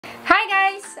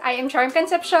I am Charm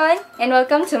Concepcion and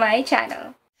welcome to my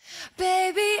channel.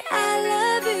 Baby, I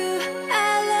love you,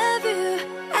 I love you,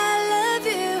 I love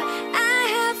you. I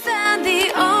have found the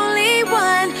only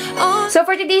one. So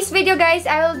for today's video guys,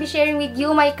 I will be sharing with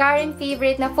you my current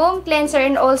favorite na foam cleanser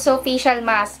and also facial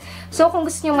mask. So kung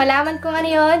gusto nyo malaman kung ano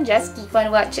yun, just keep on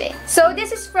watching. So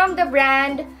this is from the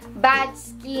brand Bad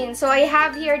Skin. So I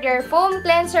have here their foam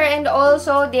cleanser and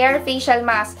also their facial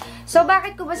mask. So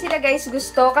bakit ko ba sila guys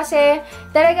gusto? Kasi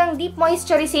talagang deep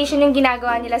moisturization yung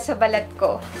ginagawa nila sa balat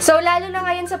ko. So lalo na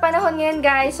ngayon sa panahon ngayon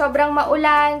guys, sobrang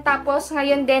maulan. Tapos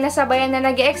ngayon din nasabayan na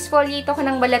nag-exfoliate ako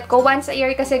ng balat ko once a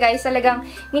year kasi guys talagang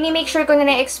mini-make sure ko na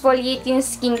na-exfoliate yung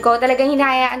skin ko. Talagang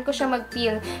hinahayaan ko siya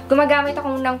mag-peel. Gumagamit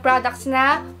ako ng products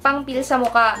na pang-peel sa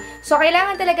mukha. So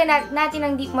kailangan talaga natin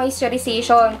ng deep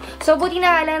moisturization. So buti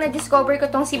na lang na-discover ko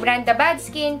tong si brand The Bad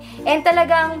Skin and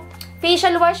talagang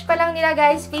facial wash pa lang nila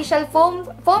guys, facial foam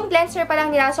cleanser pa lang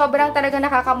nila, sobrang talaga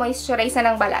nakaka-moisturize na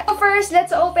ng balat. So first,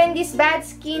 let's open this Bad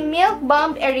Skin Milk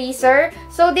Balm Eraser.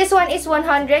 So this one is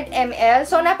 100 ml.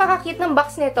 So napaka-cute ng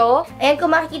box nito. And kung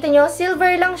makikita nyo,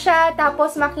 silver lang siya,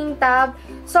 tapos makintab.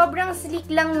 Sobrang sleek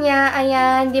lang niya,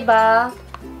 ayan, di ba?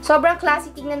 Sobrang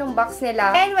classy tignan ng box nila.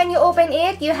 And when you open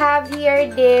it, you have here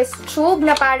this tube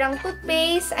na parang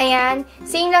toothpaste. Ayan,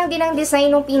 same lang din ang design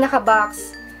ng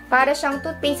pinaka-box. Para siyang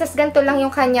toothpaste, as ganito lang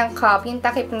yung kanyang cup, yung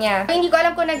takip niya. Hindi ko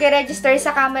alam kung nag-register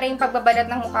sa camera yung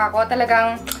pagbabalat ng mukha ko.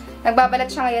 Talagang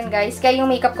nagbabalat siya ngayon guys. Kaya yung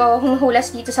makeup ko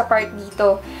humuhulas dito sa part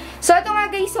dito. So ito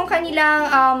nga guys yung kanilang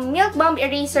Milk Balm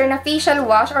Eraser na facial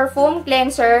wash or foam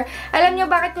cleanser. Alam nyo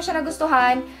bakit ko siya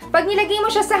nagustuhan? Pag nilagay mo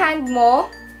siya sa hand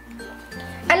mo,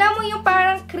 alam mo yung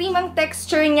parang cream ang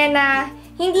texture niya na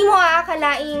hindi mo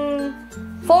aakalaing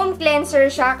foam cleanser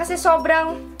siya. Kasi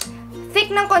sobrang thick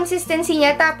ng consistency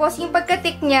niya, tapos yung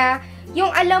pagka-thick niya,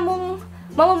 yung alam mong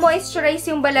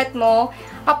mamomoisturize yung balat mo.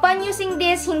 Upon using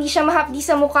this, hindi siya mahapdi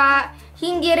sa mukha,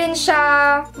 hindi rin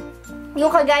siya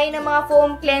yung kagaya ng mga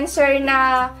foam cleanser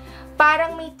na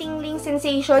parang may tingling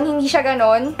sensation, hindi siya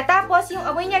ganon. Tapos yung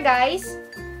amoy niya guys,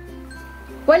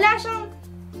 wala siyang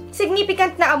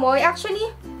significant na amoy.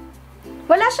 Actually,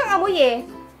 wala siyang amoy eh.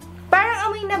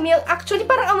 Parang amoy na milk. Actually,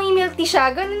 parang amoy milk tea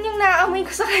siya. Ganun yung naamoy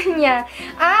ko sa kanya.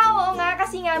 Oo nga,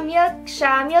 kasi nga milk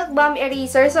siya. Milk Balm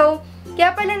Eraser. So,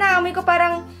 kaya pala naamoy ko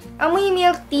parang amoy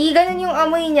milk tea. Ganun yung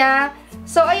amoy niya.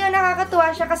 So, ayun,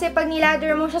 nakakatuwa siya kasi pag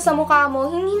nilather mo siya sa mukha mo,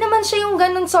 hindi naman siya yung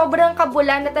ganun sobrang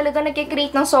kabulan na talaga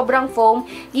nagkikreate ng sobrang foam.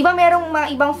 Di ba merong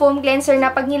mga ibang foam cleanser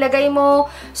na pag nilagay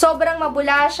mo, sobrang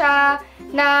mabula siya,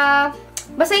 na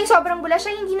basta yung sobrang bula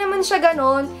siya, hindi naman siya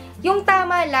ganun. Yung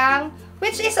tama lang.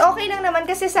 Which is okay lang naman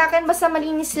kasi sa akin basta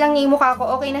malinis lang yung mukha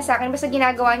ko, okay na sa akin. Basta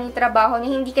ginagawa niya yung trabaho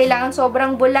niya, hindi kailangan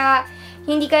sobrang bula,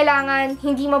 hindi kailangan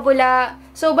hindi mabula.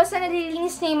 So basta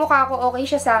nalilinis niya yung mukha ko, okay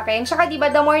siya sa akin. Tsaka diba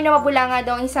the more na mabula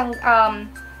nga daw isang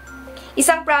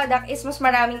product is mas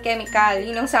maraming chemical.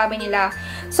 Yun ang sabi nila.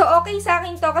 So okay sa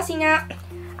akin to kasi nga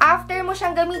after mo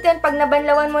siyang gamitin, pag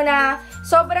nabanlawan mo na,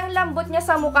 sobrang lambot niya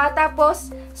sa mukha,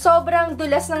 tapos sobrang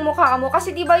dulas ng mukha mo.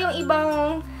 Kasi diba yung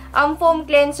ibang foam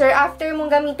cleanser, after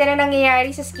mong gamitin na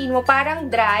nangyayari sa skin mo,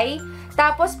 parang dry.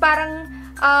 Tapos parang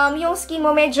yung skin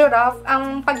mo medyo rough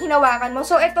ang paghinawakan mo.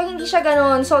 So ito hindi siya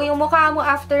ganun. So yung mukha mo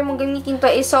after mong gamitin to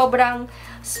is sobrang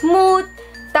smooth.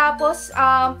 Tapos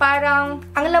parang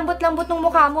ang lambot-lambot ng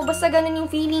mukha mo. Basta ganun yung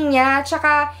feeling niya.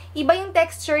 Tsaka iba yung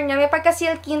texture niya. May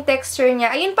pagka-silky yung texture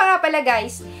niya. Ayun pa nga pala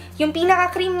guys. Yung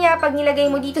pinaka-cream niya, pag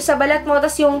nilagay mo dito sa balat mo,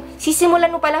 tapos yung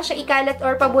sisimulan mo pa lang siya ikalat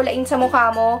or pabulain sa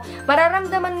mukha mo,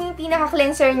 mararamdaman mo yung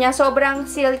pinaka-cleanser niya. Sobrang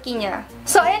silky niya.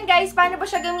 So ayan guys, paano ba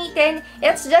siya gamitin?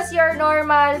 It's just your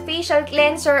normal facial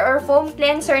cleanser or foam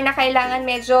cleanser na kailangan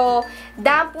medyo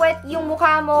damp wet yung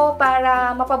mukha mo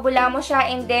para mapabula mo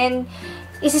siya, and then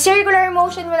isi-circular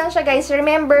motion mo lang siya guys.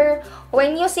 Remember,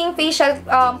 when using facial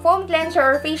foam cleanser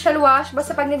or facial wash,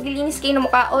 basta pag naglilinis kayo ng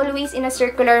mukha, always in a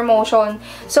circular motion.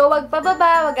 So, wag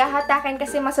pababa, wag hahatakan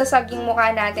kasi masasag yung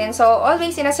mukha natin. So,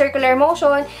 always in a circular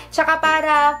motion. Tsaka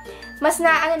para mas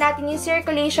naano natin yung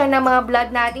circulation ng mga blood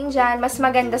natin dyan, mas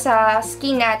maganda sa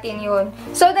skin natin yun.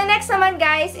 So, the next naman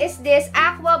guys is this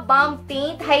Aqua Bomb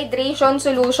Paint Hydration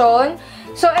Solution.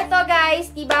 So, ito guys,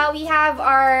 diba, we have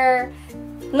our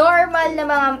normal na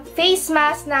mga face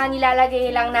mask na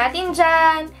nilalagay lang natin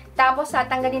dyan. Tapos,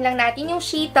 tatanggalin lang natin yung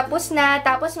sheet. Tapos na.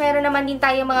 Tapos, meron naman din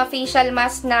tayo mga facial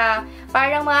mask na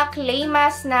parang mga clay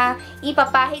mask na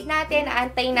ipapahid natin,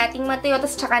 aantayin nating matuyo,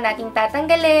 tapos tsaka natin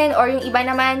tatanggalin. Or yung iba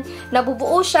naman,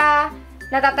 nabubuo siya,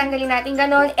 natatanggalin natin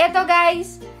ganon. Eto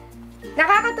guys,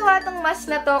 nakakatuwa tong mask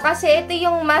na to kasi ito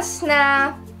yung mask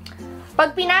na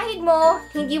pag pinahid mo,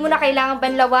 hindi mo na kailangan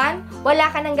banlawan,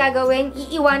 wala ka nang gagawin,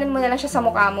 iiwanan mo na lang siya sa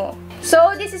mukha mo.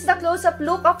 So, this is the close-up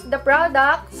look of the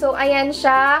product. So, ayan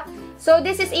siya. So,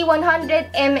 this is a 100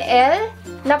 ml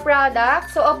na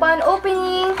product. So, upon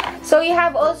opening, so you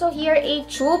have also here a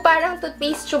tube. Parang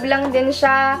toothpaste tube lang din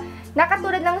siya.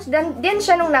 Nakatulad lang din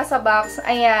siya nung nasa box.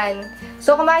 Ayan.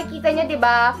 So, kung makikita nyo,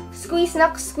 diba, squeeze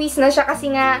na siya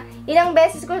kasi nga, ilang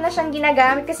beses ko na siyang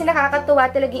ginagamit kasi nakakatuwa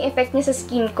talaga yung effect niya sa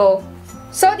skin ko.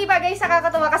 So, diba guys,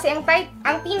 nakakatuwa kasi ang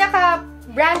pinaka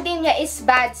brand name niya is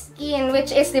Bad Skin,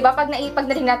 which is, diba, pag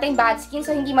narinig natin bad skin,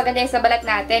 so hindi maganda yung sa balat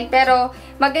natin, pero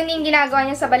maganda yung ginagawa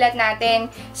niya sa balat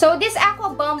natin. So, this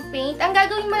Aqua Bomb Paint, ang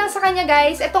gagawin mo lang sa kanya,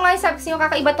 guys, ito nga yung sabi ko,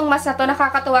 kakaiba tong mask na to,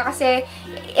 nakakatuwa kasi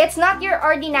it's not your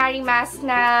ordinary mask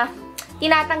na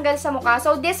tinatanggal sa mukha.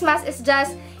 So, this mask is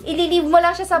just, ililive mo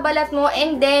lang siya sa balat mo,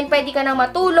 and then, pwede ka nang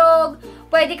matulog,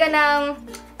 pwede ka nang,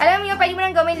 alam mo yun, pwede mo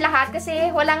nang gawin lahat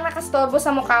kasi walang nakastorbo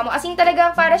sa mukha mo. As in,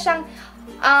 talagang para siyang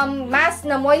mask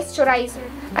na moisturizer.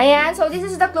 Ayan, so this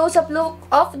is the close-up look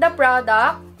of the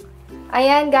product.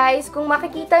 Ayan guys, kung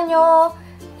makikita nyo,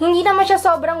 hindi naman siya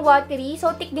sobrang watery.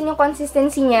 So, thick din yung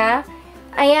consistency niya.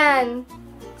 Ayan.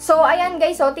 So, ayan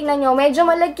guys, so tingnan nyo, medyo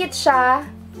malagkit siya.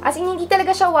 As in, hindi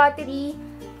talaga siya watery.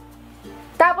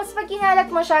 Tapos, pag kinalat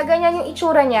mo siya, ganyan yung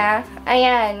itsura niya.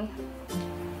 Ayan.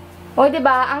 O,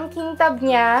 diba? Ang kintab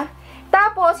niya.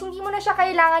 Tapos, hindi mo na siya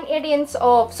kailangan i-rinse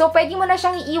off. So, pwede mo na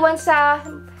siyang iiwan sa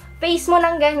face mo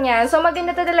ng ganyan. So,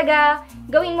 maganda to talaga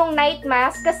gawin mong night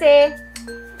mask kasi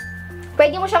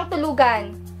pwede mo siyang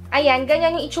tulugan. Ayan,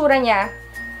 ganyan yung itsura niya.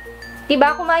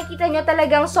 Diba? Kung makikita nyo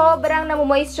talagang sobrang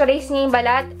namomoisturize niya yung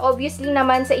balat. Obviously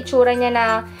naman sa itsura niya na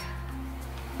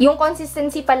yung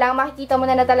consistency pa lang, makikita mo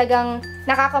na talagang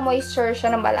nakaka-moisture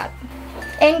siya ng balat.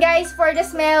 And guys, for the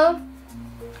smell,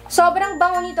 sobrang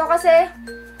bango nito kasi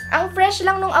ang fresh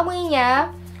lang nung amoy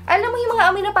niya. Alam mo yung mga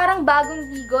amoy na parang bagong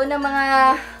ligo na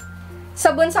mga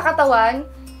sabon sa katawan?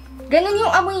 Ganun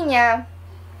yung amoy niya.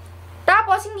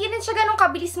 Tapos, hindi rin siya ganun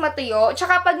kabilis matuyo.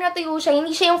 Tsaka pag natuyo siya,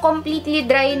 hindi siya yung completely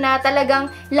dry na talagang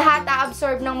lahat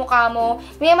a-absorb ng mukha mo.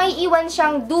 May iwan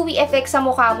siyang dewy effect sa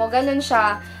mukha mo. Ganun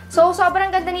siya. So,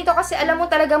 sobrang ganda nito kasi alam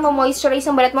mo talagang ma-moisturize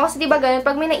yung balat mo. Kasi diba ganun,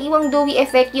 pag may naiwang dewy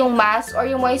effect yung mask or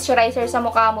yung moisturizer sa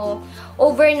mukha mo,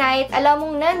 overnight, alam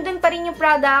mong nandun pa rin yung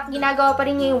product, ginagawa pa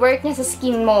rin yung work niya sa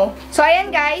skin mo. So,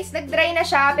 ayan guys, nag-dry na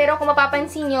siya. Pero kung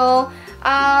mapapansin nyo,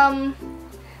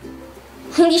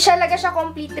 hindi siya talaga siya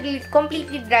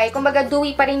completely dry. Kumbaga,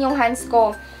 dewy pa rin yung hands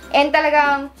ko. And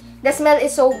talagang, the smell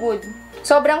is so good.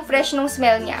 Sobrang fresh nung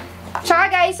smell niya.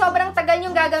 Tsaka guys, sobrang tagal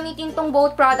yung gagamitin tong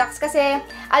both products kasi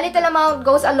a little amount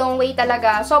goes a long way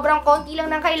talaga. Sobrang konti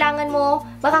lang ng kailangan mo,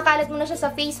 makakalat mo na siya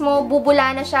sa face mo,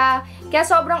 bubula na siya. Kaya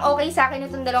sobrang okay sa akin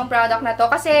itong dalawang product na to.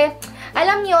 Kasi,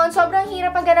 alam niyo, sobrang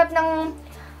hirap maghanap ng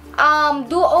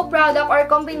duo product or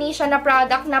combination na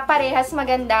product na parehas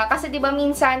maganda. Kasi diba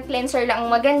minsan, cleanser lang ang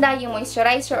maganda, yung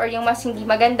moisturizer or yung mas hindi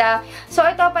maganda. So,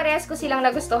 ito parehas ko silang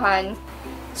nagustuhan.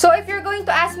 So, if you're going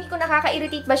to ask me kung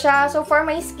nakaka-irritate ba siya, so for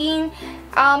my skin,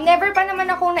 never pa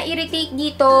naman akong na-irritate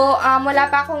dito.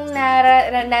 Wala pa akong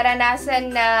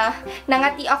naranasan na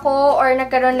nangati ako or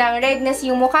nagkaroon ng redness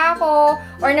yung mukha ko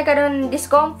or nagkaroon ng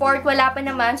discomfort. Wala pa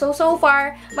naman. So, so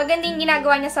far, maganda yung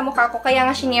ginagawa niya sa mukha ko kaya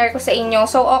nga shinare ko sa inyo.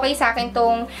 So, okay sa akin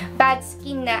tong Bad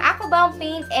Skin na Aqua Bomb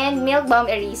Paint and Milk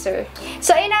Balm Eraser.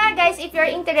 So, ayun na nga guys, if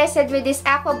you're interested with this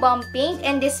Aqua Bomb Paint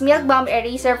and this Milk Balm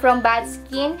Eraser from Bad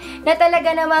Skin na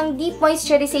talaga namang deep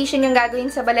moisturization yung gagawin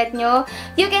sa balat nyo,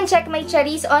 you can check my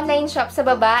Charis online shop sa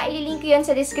baba. Ililink ko yun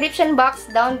sa description box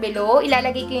down below.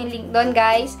 Ilalagay ko yung link doon,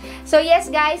 guys. So,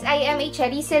 yes, guys, I am a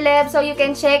Charis celeb. So, you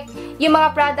can check yung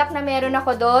mga product na meron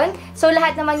ako doon. So,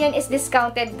 lahat naman yun is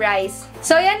discounted price.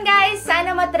 So, yan, guys.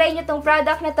 Sana matry nyo tong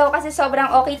product na to kasi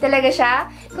sobrang okay talaga siya.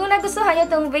 Kung nagustuhan nyo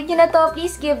tong video na to,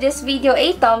 please give this video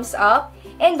a thumbs up.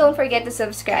 And don't forget to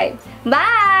subscribe.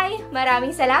 Bye!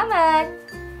 Maraming salamat!